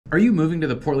Are you moving to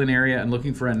the Portland area and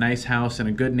looking for a nice house in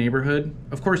a good neighborhood?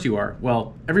 Of course you are.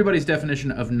 Well, everybody's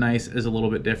definition of nice is a little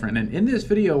bit different. And in this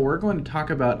video, we're going to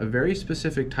talk about a very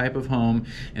specific type of home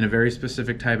in a very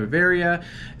specific type of area.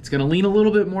 It's going to lean a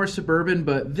little bit more suburban,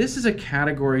 but this is a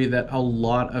category that a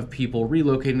lot of people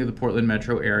relocating to the Portland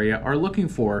metro area are looking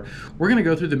for. We're going to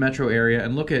go through the metro area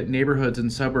and look at neighborhoods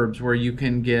and suburbs where you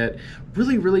can get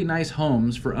really, really nice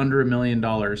homes for under $1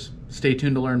 million. Stay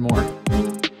tuned to learn more.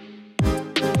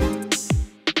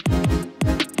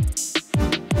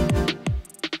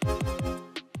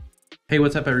 Hey,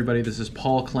 what's up everybody? This is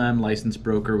Paul Clem, licensed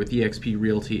broker with eXp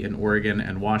Realty in Oregon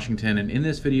and Washington. And in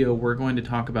this video, we're going to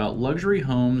talk about luxury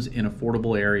homes in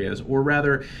affordable areas, or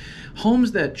rather,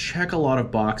 homes that check a lot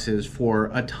of boxes for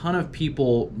a ton of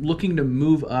people looking to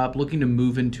move up, looking to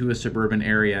move into a suburban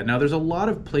area. Now, there's a lot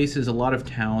of places, a lot of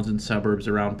towns and suburbs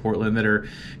around Portland that are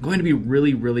going to be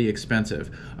really, really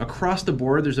expensive. Across the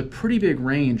board, there's a pretty big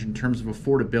range in terms of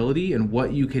affordability and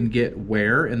what you can get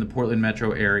where in the Portland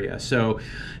metro area. So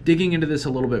digging into this a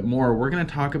little bit more, we're going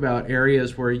to talk about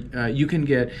areas where you can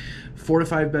get 4 to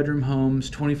 5 bedroom homes,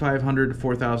 2,500 to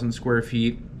 4,000 square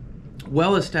feet,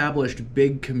 well-established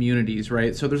big communities,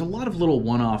 right? So there's a lot of little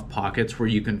one-off pockets where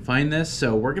you can find this.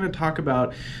 So we're going to talk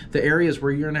about the areas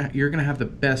where you're gonna have the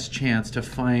best chance to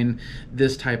find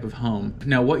this type of home.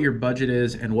 Now, what your budget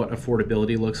is and what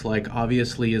affordability looks like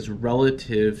obviously is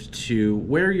relative to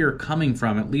where you're coming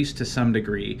from, at least to some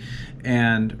degree.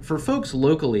 And for folks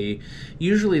locally,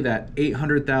 usually that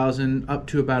 800,000 up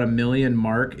to about $1 million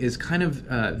mark is kind of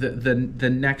the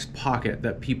next pocket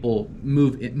that people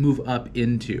move up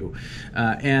into.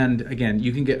 And again,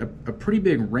 you can get a pretty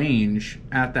big range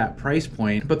at that price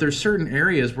point, but there's certain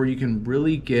areas where you can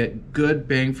really get good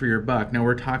bang for your buck. Now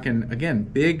we're talking, again,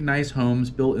 big, nice homes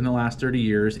built in the last 30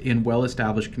 years in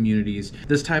well-established communities.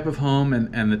 This type of home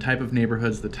and the type of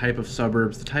neighborhoods, the type of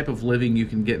suburbs, the type of living you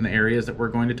can get in the areas that we're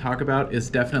going to talk about is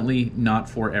definitely not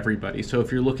for everybody. So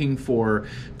if you're looking for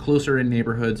closer in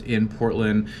neighborhoods in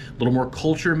Portland, a little more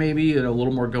culture maybe, and a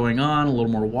little more going on, a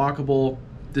little more walkable,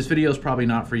 this video is probably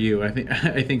not for you. I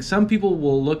think some people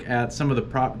will look at some of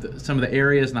the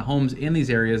areas and the homes in these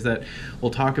areas that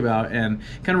we'll talk about and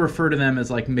kind of refer to them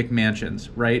as like McMansions,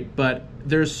 right? But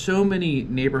there's so many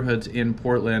neighborhoods in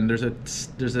Portland.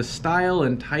 There's a style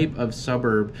and type of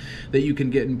suburb that you can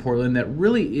get in Portland that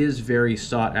really is very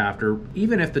sought after,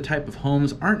 even if the type of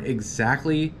homes aren't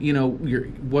exactly,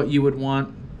 what you would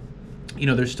want.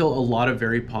 There's still a lot of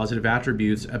very positive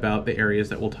attributes about the areas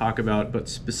that we'll talk about, but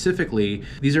specifically,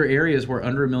 these are areas where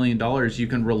under $1 million, you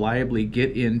can reliably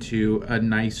get into a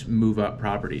nice move-up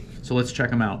property. So let's check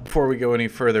them out. Before we go any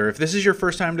further, if this is your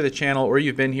first time to the channel or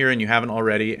you've been here and you haven't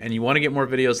already, and you want to get more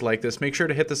videos like this, make sure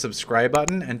to hit the subscribe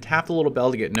button and tap the little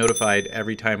bell to get notified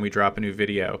every time we drop a new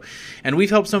video. And we've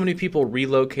helped so many people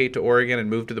relocate to Oregon and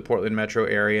move to the Portland metro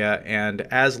area, and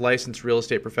as licensed real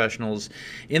estate professionals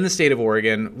in the state of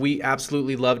Oregon, we absolutely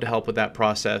love to help with that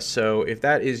process. So if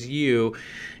that is you,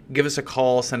 give us a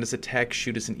call, send us a text,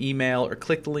 shoot us an email, or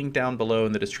click the link down below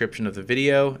in the description of the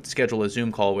video. Schedule a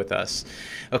Zoom call with us.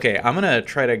 Okay, I'm gonna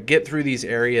try to get through these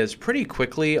areas pretty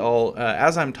quickly. I'll,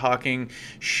 as I'm talking,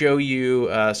 show you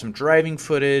some driving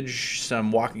footage,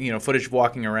 some footage of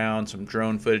walking around, some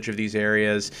drone footage of these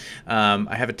areas.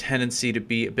 I have a tendency to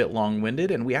be a bit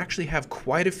long-winded, and we actually have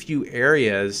quite a few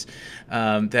areas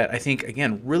that I think,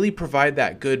 again, really provide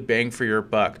that good bang for your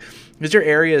buck. These are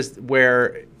areas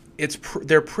where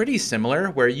they're pretty similar,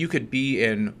 where you could be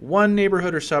in one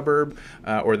neighborhood or suburb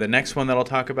or the next one that I'll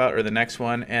talk about or the next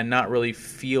one and not really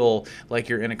feel like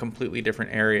you're in a completely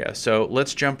different area. So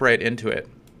let's jump right into it.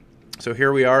 So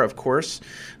here we are, of course,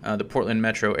 the Portland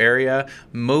metro area.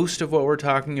 Most of what we're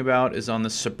talking about is on the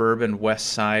suburban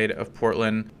west side of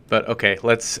Portland. But okay,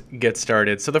 let's get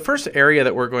started. So the first area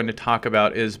that we're going to talk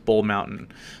about is Bull Mountain.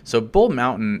 So Bull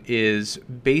Mountain is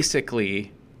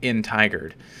basically in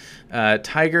Tigard.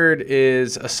 Tigard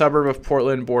is a suburb of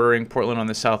Portland, bordering Portland on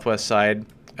the southwest side.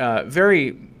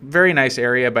 Very, very nice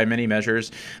area by many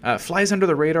measures. Flies under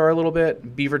the radar a little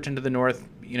bit. Beaverton to the north,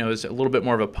 is a little bit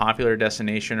more of a popular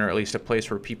destination, or at least a place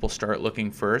where people start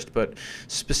looking first. But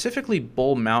specifically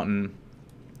Bull Mountain,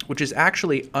 which is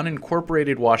actually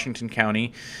unincorporated Washington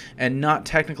County and not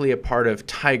technically a part of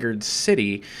Tigard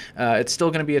City. It's still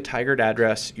going to be a Tigard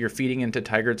address. You're feeding into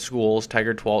Tigard schools,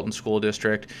 Tigard-Tualatin School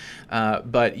District,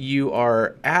 but you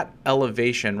are at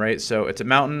elevation, right? So it's a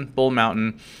mountain, Bull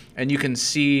Mountain, and you can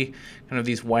see kind of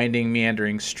these winding,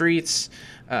 meandering streets,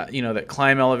 that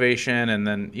climb elevation and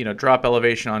then, drop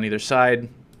elevation on either side.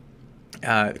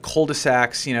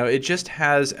 Cul-de-sacs, it just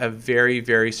has a very,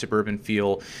 very suburban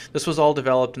feel. This was all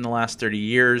developed in the last 30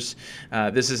 years.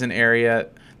 This is an area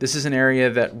This is an area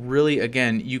that really,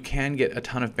 again, you can get a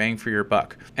ton of bang for your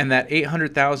buck. And that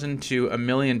 $800,000 to $1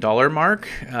 million mark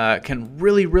can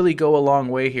really go a long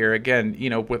way here. Again,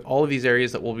 with all of these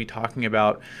areas that we'll be talking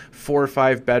about, 4 or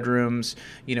 5 bedrooms,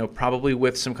 probably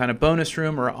with some kind of bonus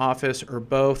room or office or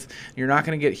both. You're not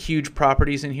going to get huge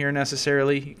properties in here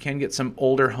necessarily. You can get some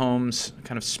older homes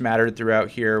kind of smattered throughout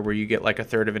here where you get like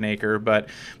 1/3 of an acre, but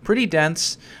pretty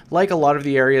dense, like a lot of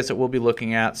the areas that we'll be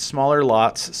looking at, smaller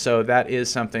lots. So that is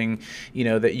something,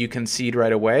 that you can seed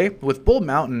right away. With Bull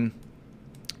Mountain,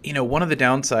 one of the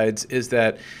downsides is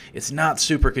that it's not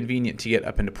super convenient to get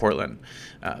up into Portland.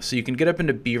 So you can get up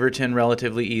into Beaverton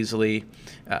relatively easily.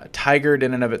 Tigard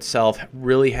in and of itself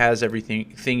really has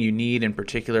everything you need, in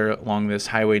particular along this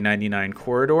Highway 99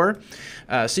 corridor.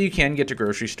 So you can get to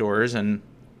grocery stores and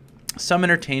some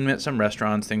entertainment, some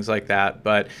restaurants, things like that.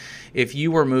 But if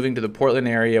you were moving to the Portland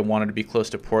area, wanted to be close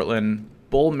to Portland,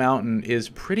 Bull Mountain is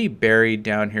pretty buried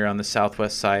down here on the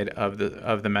southwest side of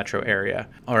the metro area.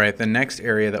 All right, the next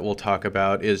area that we'll talk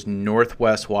about is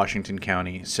Northwest Washington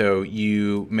County. So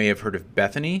you may have heard of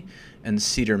Bethany and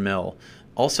Cedar Mill.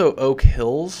 Also Oak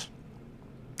Hills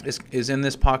is in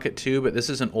this pocket too, but this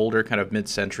is an older kind of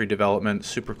mid-century development,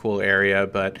 super cool area,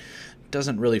 but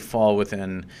doesn't really fall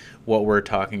within what we're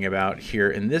talking about here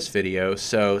in this video.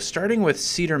 So starting with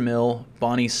Cedar Mill,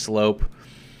 Bonnie Slope,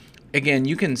 again,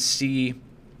 you can see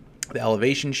the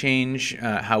elevation change,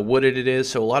 how wooded it is.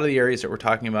 So a lot of the areas that we're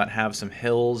talking about have some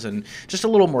hills and just a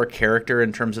little more character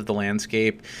in terms of the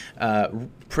landscape.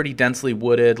 Pretty densely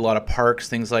wooded, a lot of parks,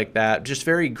 things like that. Just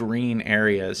very green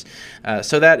areas.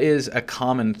 So that is a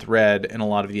common thread in a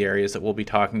lot of the areas that we'll be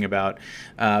talking about.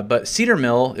 But Cedar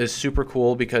Mill is super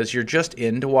cool because you're just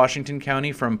into Washington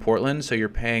County from Portland, so you're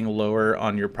paying lower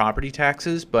on your property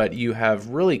taxes, but you have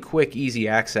really quick, easy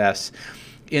access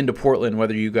into Portland,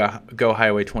 whether you go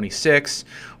Highway 26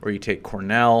 or you take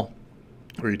Cornell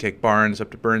or you take Barnes up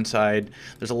to Burnside.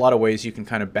 There's a lot of ways you can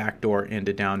kind of backdoor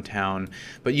into downtown,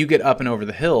 but you get up and over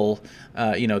the hill,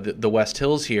 the West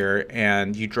Hills here,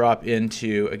 and you drop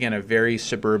into, again, a very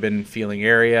suburban feeling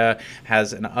area,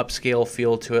 has an upscale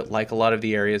feel to it like a lot of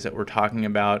the areas that we're talking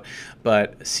about.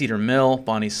 But Cedar Mill,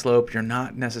 Bonnie Slope, you're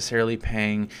not necessarily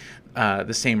paying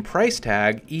the same price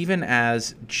tag, even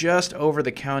as just over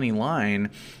the county line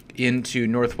into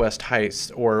Northwest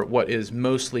Heights, or what is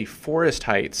mostly Forest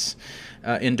Heights,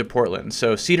 into Portland.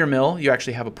 So Cedar Mill, you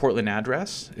actually have a Portland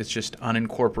address. It's just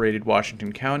unincorporated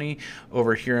Washington County.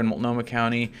 Over here in Multnomah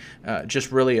County, just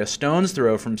really a stone's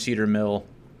throw from Cedar Mill.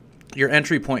 Your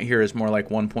entry point here is more like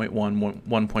 1.1,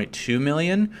 1.2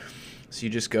 million. So you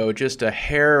just go just a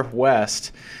hair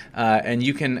west, and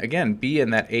you can, again, be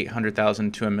in that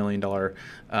 $800,000 to $1 million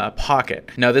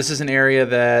pocket. Now, this is an area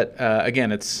that,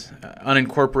 again, it's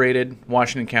unincorporated,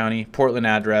 Washington County, Portland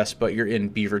address, but you're in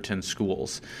Beaverton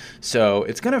schools. So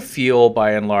it's going to feel,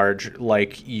 by and large,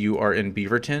 like you are in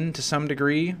Beaverton to some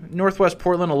degree. Northwest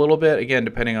Portland a little bit, again,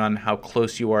 depending on how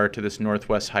close you are to this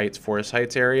Northwest Heights, Forest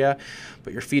Heights area.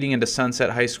 But you're feeding into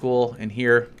Sunset High School in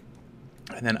here.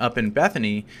 And then up in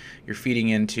Bethany, you're feeding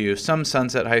into some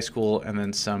Sunset High School and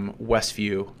then some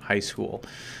Westview High School.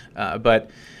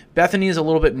 But Bethany is a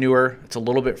little bit newer. It's a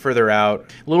little bit further out,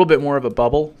 a little bit more of a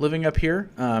bubble living up here.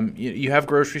 You have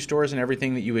grocery stores and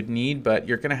everything that you would need, but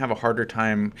you're going to have a harder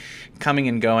time coming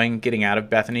and going, getting out of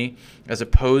Bethany, as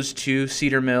opposed to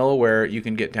Cedar Mill, where you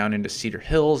can get down into Cedar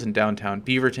Hills and downtown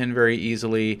Beaverton very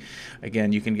easily.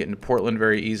 Again, you can get into Portland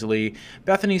very easily.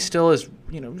 Bethany still is,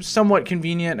 somewhat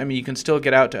convenient. I mean, you can still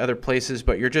get out to other places,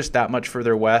 but you're just that much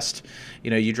further west.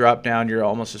 You drop down, you're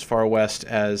almost as far west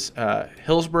as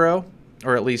Hillsborough,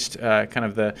 or at least kind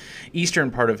of the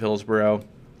eastern part of Hillsborough.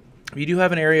 You do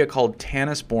have an area called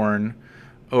Tannisbourne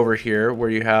over here where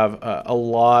you have a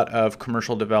lot of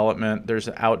commercial development. There's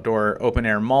an outdoor open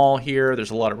air mall here.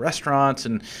 There's a lot of restaurants,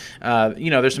 and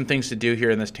there's some things to do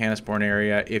here in this Tannisbourne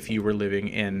area if you were living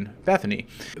in Bethany.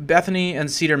 Bethany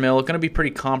and Cedar Mill are going to be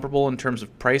pretty comparable in terms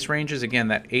of price ranges. Again,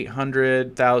 that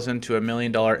 $800,000 to $1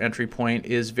 million entry point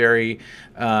is very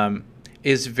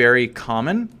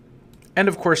common. And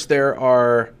of course, there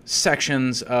are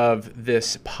sections of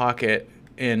this pocket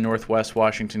in Northwest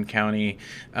Washington County,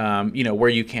 where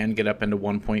you can get up into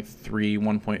 1.3,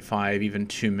 1.5, even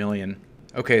 2 million.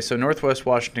 Okay, so Northwest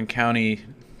Washington County,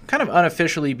 kind of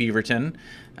unofficially Beaverton,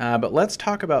 but let's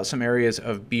talk about some areas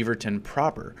of Beaverton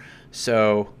proper.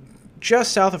 So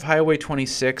just south of Highway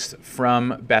 26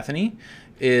 from Bethany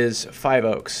is Five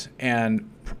Oaks, and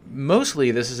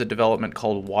mostly this is a development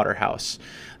called Waterhouse.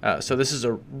 So this is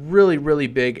a really, really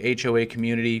big HOA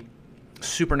community,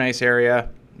 super nice area,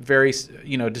 very,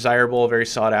 desirable, very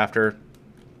sought after.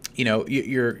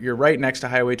 You're right next to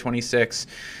Highway 26.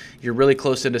 You're really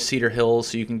close into Cedar Hills,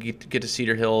 so you can get to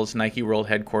Cedar Hills. Nike World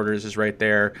headquarters is right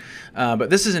there. But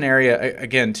this is an area,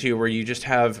 again, too, where you just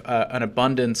have an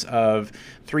abundance of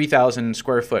 3,000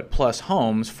 square foot plus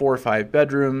homes, 4 or 5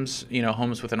 bedrooms,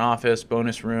 homes with an office,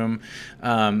 bonus room.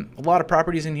 A lot of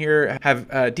properties in here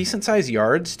have decent sized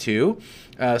yards too.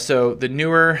 So the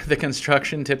newer the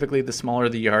construction, typically the smaller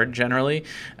the yard generally.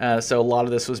 So a lot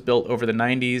of this was built over the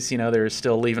 90s. They're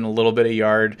still leaving a little bit of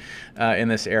yard in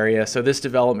this area. So this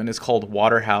development is called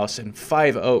Waterhouse, and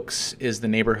Five Oaks is the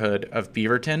neighborhood of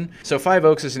Beaverton. So Five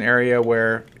Oaks is an area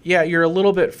where, yeah, you're a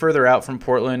little bit further out from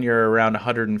Portland. You're around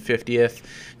 150th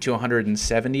to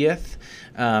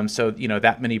 170th. So,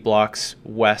 that many blocks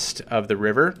west of the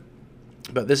river.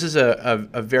 But this is a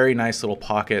very nice little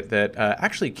pocket that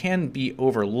actually can be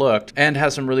overlooked and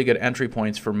has some really good entry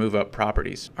points for move-up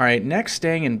properties. All right, next,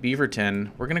 staying in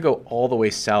Beaverton, we're going to go all the way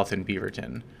south in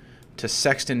Beaverton to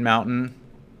Sexton Mountain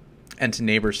and to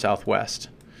Neighbors Southwest.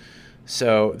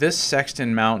 So this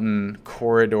Sexton Mountain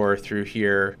corridor through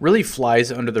here really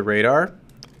flies under the radar.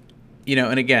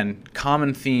 And again,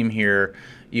 common theme here.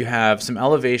 You have some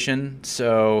elevation,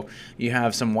 so you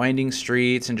have some winding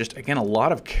streets and just, again, a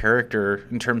lot of character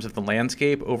in terms of the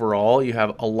landscape overall. You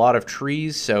have a lot of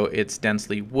trees, so it's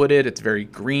densely wooded, it's very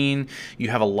green. You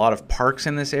have a lot of parks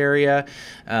in this area,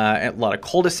 a lot of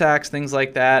cul-de-sacs, things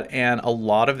like that, and a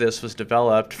lot of this was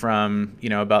developed from,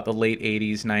 about the late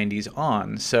 80s, 90s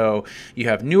on. So you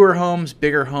have newer homes,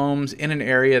 bigger homes in an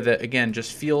area that, again,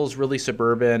 just feels really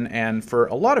suburban, and for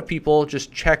a lot of people,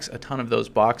 just checks a ton of those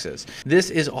boxes. This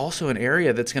is also an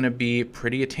area that's going to be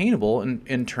pretty attainable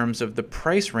in terms of the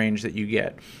price range that you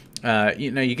get.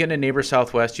 You get into Neighbor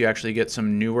Southwest, you actually get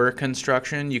some newer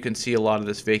construction. You can see a lot of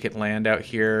this vacant land out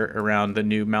here around the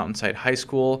new Mountainside High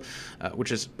School,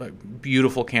 which is a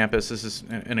beautiful campus. This is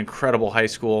an incredible high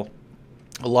school.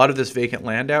 A lot of this vacant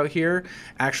land out here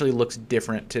actually looks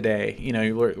different today.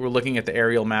 We're looking at the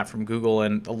aerial map from Google,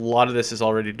 and a lot of this is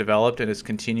already developed and is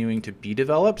continuing to be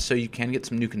developed, so you can get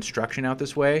some new construction out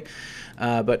this way.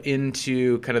 But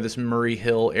into kind of this Murray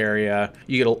Hill area,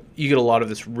 you get a lot of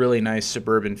this really nice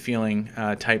suburban feeling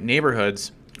type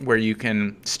neighborhoods where you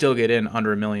can still get in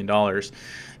under $1 million.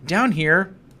 Down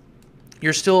here,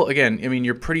 you're still, again,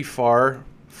 you're pretty far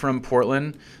from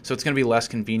Portland, so it's going to be less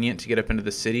convenient to get up into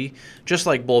the city. Just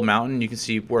like Bull Mountain, you can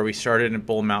see where we started in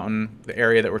Bull Mountain. The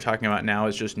area that we're talking about now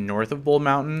is just north of Bull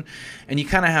Mountain, and you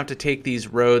kind of have to take these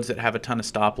roads that have a ton of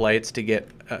stoplights to get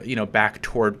back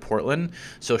toward Portland.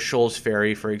 So Shoals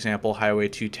Ferry, for example, Highway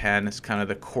 210 is kind of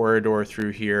the corridor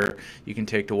through here. You can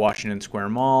take to Washington Square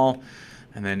Mall,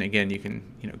 and then again you can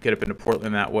get up into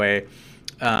Portland that way.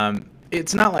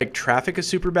 It's not like traffic is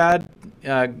super bad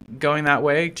going that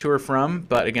way to or from,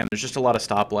 but again, there's just a lot of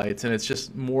stoplights, and it's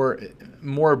just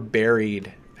more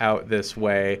buried out this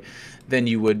way than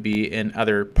you would be in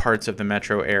other parts of the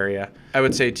metro area. I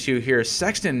would say too here,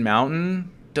 Sexton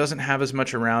Mountain doesn't have as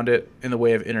much around it in the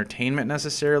way of entertainment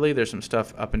necessarily. There's some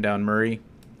stuff up and down Murray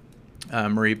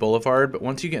Boulevard, but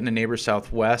once you get into Neighbors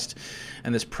Southwest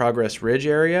and this Progress Ridge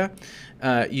area,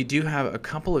 you do have a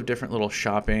couple of different little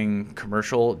shopping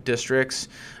commercial districts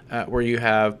where you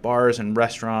have bars and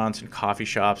restaurants and coffee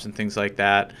shops and things like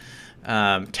that,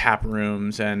 tap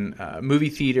rooms and movie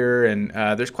theater, and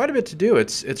there's quite a bit to do.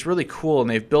 It's really cool, and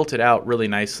they've built it out really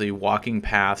nicely, walking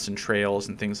paths and trails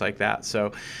and things like that.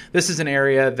 So this is an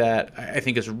area that I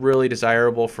think is really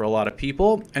desirable for a lot of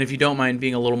people, and if you don't mind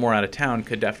being a little more out of town,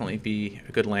 could definitely be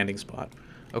a good landing spot.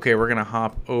 Okay, we're gonna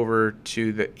hop over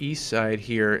to the east side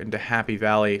here into Happy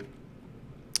Valley.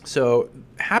 So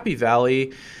Happy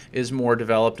Valley is more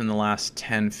developed in the last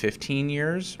 10-15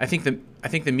 years. I think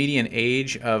the median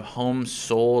age of homes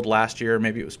sold last year,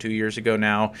 maybe it was 2 years ago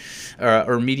now,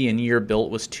 or median year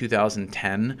built was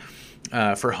 2010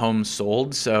 for homes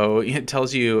sold. So it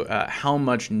tells you how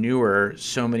much newer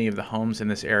so many of the homes in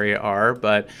this area are,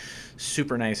 but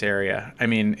super nice area.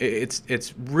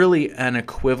 It's really an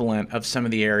equivalent of some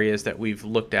of the areas that we've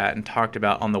looked at and talked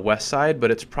about on the west side, but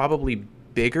it's probably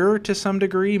bigger to some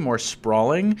degree, more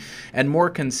sprawling, and more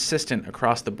consistent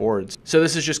across the boards. So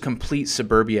this is just complete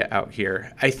suburbia out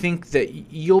here. I think that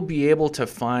you'll be able to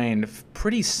find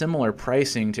pretty similar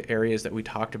pricing to areas that we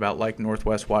talked about, like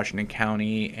Northwest Washington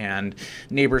County and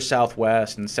Neighbors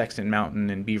Southwest and Sexton Mountain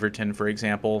and Beaverton, for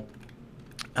example.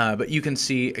 But you can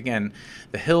see, again,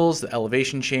 the hills, the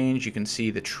elevation change. You can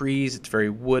see the trees. It's very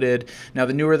wooded. Now,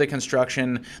 the newer the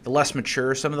construction, the less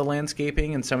mature some of the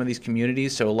landscaping in some of these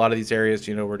communities. So a lot of these areas,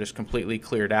 were just completely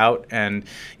cleared out, and,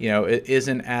 it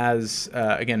isn't as,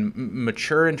 again,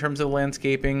 mature in terms of the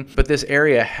landscaping. But this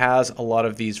area has a lot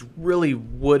of these really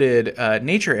wooded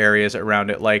nature areas around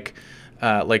it, like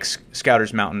like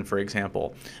Scouter's Mountain, for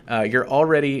example. You're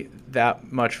already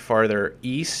that much farther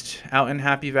east out in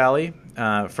Happy Valley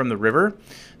from the river,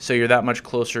 so you're that much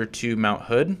closer to Mount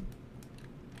Hood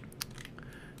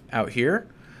out here.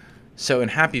 So in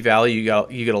Happy Valley, you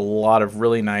get a lot of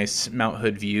really nice Mount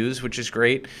Hood views, which is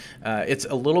great. It's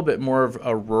a little bit more of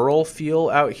a rural feel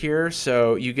out here,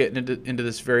 so you get into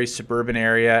this very suburban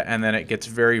area, and then it gets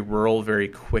very rural very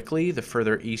quickly the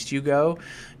further east you go.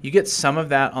 You get some of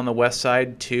that on the west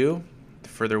side too. The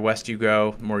further west you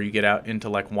go, the more you get out into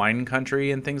like wine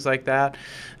country and things like that.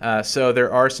 So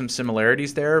there are some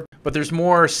similarities there. But there's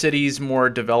more cities, more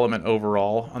development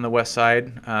overall on the west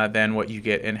side than what you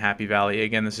get in Happy Valley.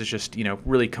 Again, this is just,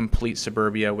 really complete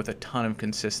suburbia with a ton of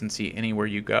consistency anywhere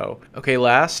you go. Okay,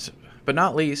 last but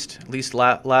not least, at least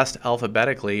last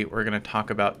alphabetically, we're going to talk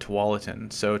about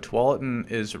Tualatin. So Tualatin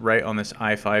is right on this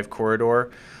I-5 corridor,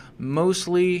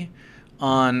 mostly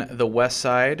on the west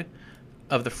side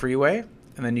of the freeway.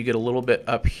 And then you get a little bit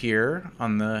up here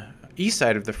on the east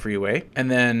side of the freeway, and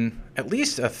then at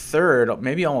least a third,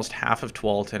 maybe almost half of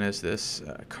Tualatin is this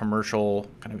commercial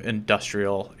kind of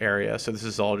industrial area. So this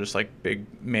is all just like big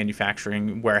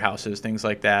manufacturing warehouses, things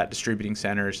like that, distributing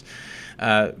centers.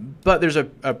 But there's a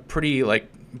pretty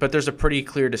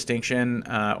clear distinction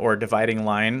or dividing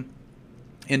line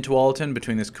in Tualatin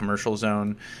between this commercial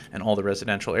zone and all the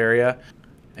residential area.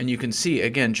 And you can see,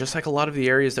 again, just like a lot of the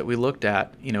areas that we looked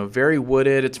at, very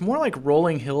wooded. It's more like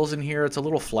rolling hills in here. It's a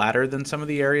little flatter than some of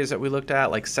the areas that we looked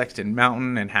at, like Sexton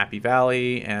Mountain and Happy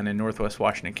Valley and in Northwest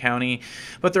Washington County.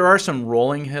 But there are some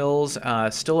rolling hills.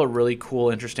 Still a really cool,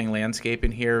 interesting landscape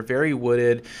in here. Very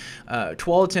wooded.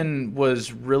 Tualatin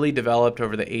was really developed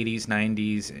over the 80s,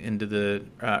 90s into the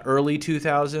early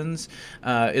 2000s.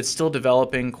 It's still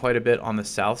developing quite a bit on the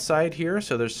south side here.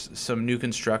 So there's some new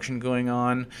construction going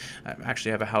on. I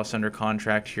actually have a house under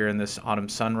contract here in this Autumn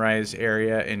Sunrise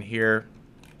area in here.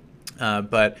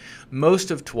 But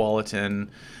most of Tualatin,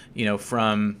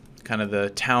 from kind of the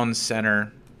town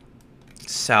center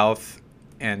south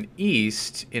and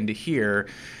east into here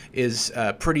is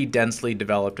pretty densely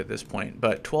developed at this point.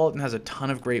 But Tualatin has a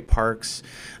ton of great parks.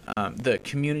 The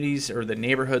communities, or the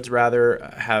neighborhoods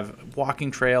rather, have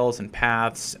walking trails and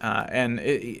paths, and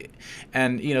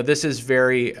this is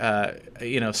very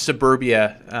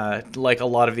suburbia, like a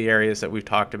lot of the areas that we've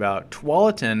talked about.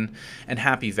 Tualatin and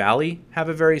Happy Valley have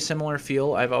a very similar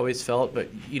feel, I've always felt, but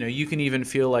you can even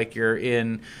feel like you're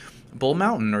in Bull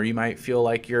Mountain, or you might feel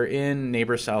like you're in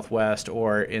Neighbor Southwest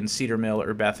or in Cedar Mill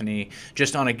or Bethany,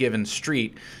 just on a given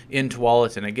street in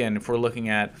Tualatin. Again, if we're looking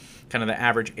at kind of the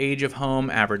average age of home,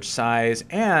 average size,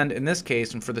 and in this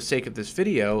case, and for the sake of this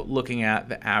video, looking at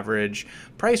the average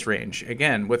price range.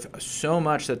 Again, with so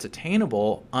much that's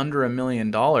attainable under $1 million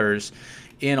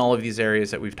in all of these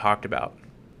areas that we've talked about.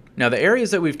 Now, the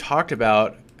areas that we've talked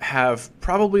about have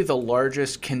probably the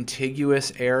largest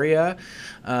contiguous area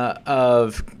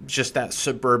of just that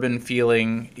suburban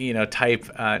feeling, type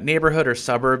neighborhood or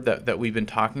suburb that we've been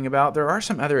talking about. There are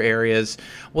some other areas,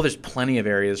 well, there's plenty of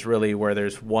areas really where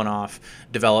there's one-off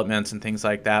developments and things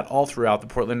like that all throughout the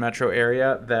Portland metro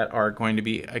area that are going to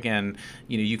be, again,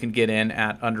 you can get in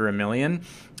at under $1 million.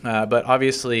 But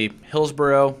obviously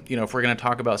Hillsboro, if we're going to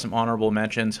talk about some honorable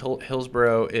mentions,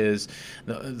 Hillsboro is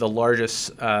the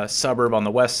largest suburb on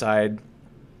the west side.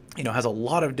 Has a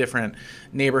lot of different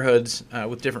neighborhoods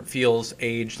with different feels,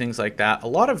 age, things like that. A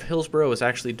lot of Hillsboro was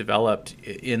actually developed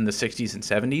in the 60s and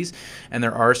 70s, and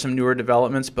there are some newer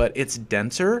developments, but it's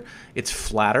denser, it's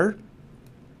flatter.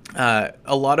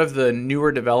 A lot of the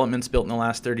newer developments built in the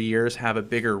last 30 years have a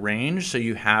bigger range, so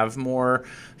you have more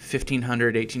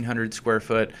 1,500, 1,800 square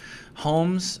foot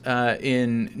homes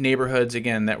in neighborhoods,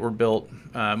 again, that were built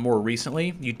more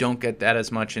recently. You don't get that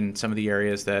as much in some of the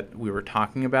areas that we were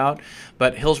talking about,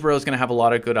 but Hillsboro is going to have a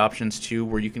lot of good options too,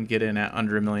 where you can get in at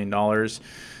under $1 million.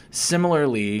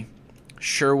 Similarly,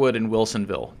 Sherwood and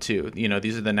Wilsonville too.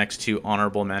 These are the next two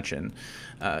honorable mention.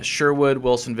 Sherwood,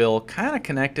 Wilsonville, kind of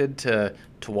connected to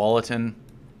Tualatin.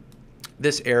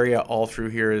 This area all through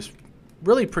here is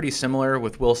really pretty similar,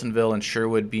 with Wilsonville and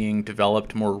Sherwood being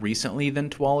developed more recently than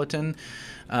Tualatin.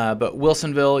 But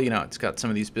Wilsonville, it's got some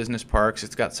of these business parks.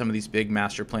 It's got some of these big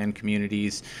master plan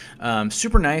communities.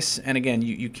 Super nice. And again,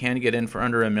 you can get in for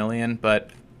under $1 million,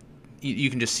 but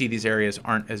you can just see these areas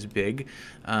aren't as big.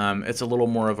 It's a little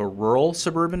more of a rural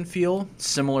suburban feel,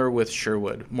 similar with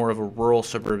Sherwood, more of a rural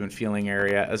suburban feeling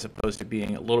area as opposed to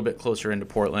being a little bit closer into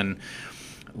Portland,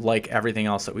 like everything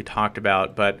else that we talked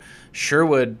about. But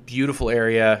Sherwood, beautiful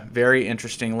area, very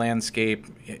interesting landscape.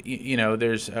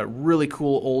 There's a really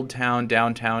cool old town,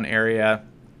 downtown area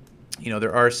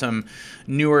There are some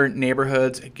newer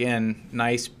neighborhoods, again,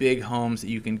 nice big homes that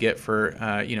you can get for,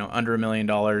 under $1 million.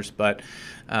 But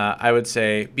I would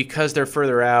say because they're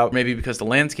further out, maybe because the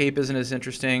landscape isn't as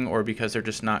interesting, or because they're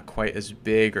just not quite as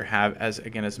big or have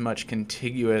as much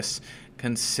contiguous,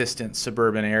 consistent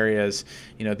suburban areas,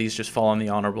 these just fall on the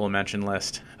honorable mention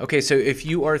list. Okay, so if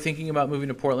you are thinking about moving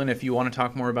to Portland, if you want to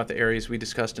talk more about the areas we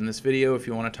discussed in this video, if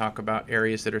you want to talk about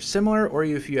areas that are similar, or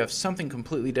if you have something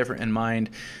completely different in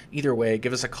mind, either way,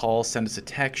 give us a call, send us a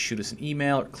text, shoot us an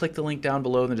email, or click the link down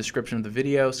below in the description of the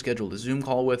video, schedule a Zoom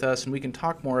call with us, and we can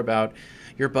talk more about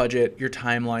your budget, your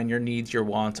timeline, your needs, your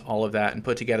wants, all of that, and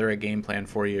put together a game plan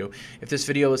for you. If this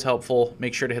video was helpful,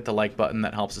 make sure to hit the like button.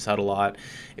 That helps us out a lot.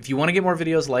 If you want to get more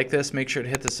videos like this, make sure to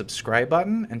hit the subscribe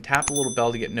button and tap the little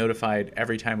bell to get notified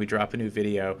every time we drop a new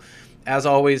video. As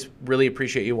always, really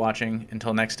appreciate you watching.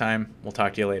 Until next time, we'll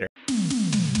talk to you later.